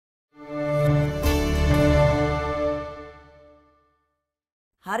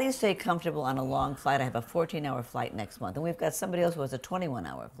How do you stay comfortable on a long flight? I have a 14-hour flight next month, and we've got somebody else who has a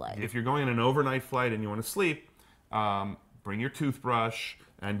 21-hour flight. If you're going on an overnight flight and you want to sleep, bring your toothbrush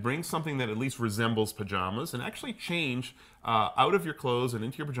and bring something that at least resembles pajamas, and actually change out of your clothes and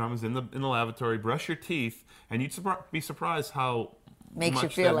into your pajamas in the lavatory. Brush your teeth, and you'd be surprised how Makes you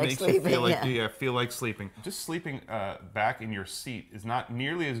much feel that like makes sleeping. you feel like, feel like sleeping. Just sleeping back in your seat is not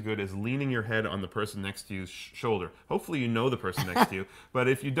nearly as good as leaning your head on the person next to you's shoulder. Hopefully you know the person next to you, but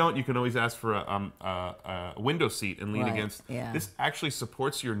if you don't, you can always ask for a window seat and lean against. Yeah. This actually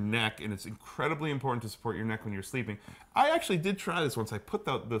supports your neck, and it's incredibly important to support your neck when you're sleeping. I actually did try this once. I put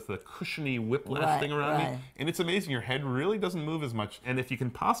the cushiony whiplash thing around me, and it's amazing. Your head really doesn't move as much, and if you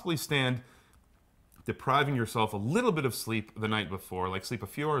can possibly stand depriving yourself a little bit of sleep the night before, like sleep a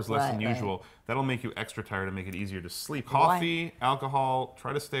few hours less than usual, that'll make you extra tired and make it easier to sleep. Coffee, alcohol,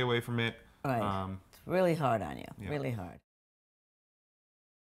 try to stay away from it. It's really hard on you, really hard.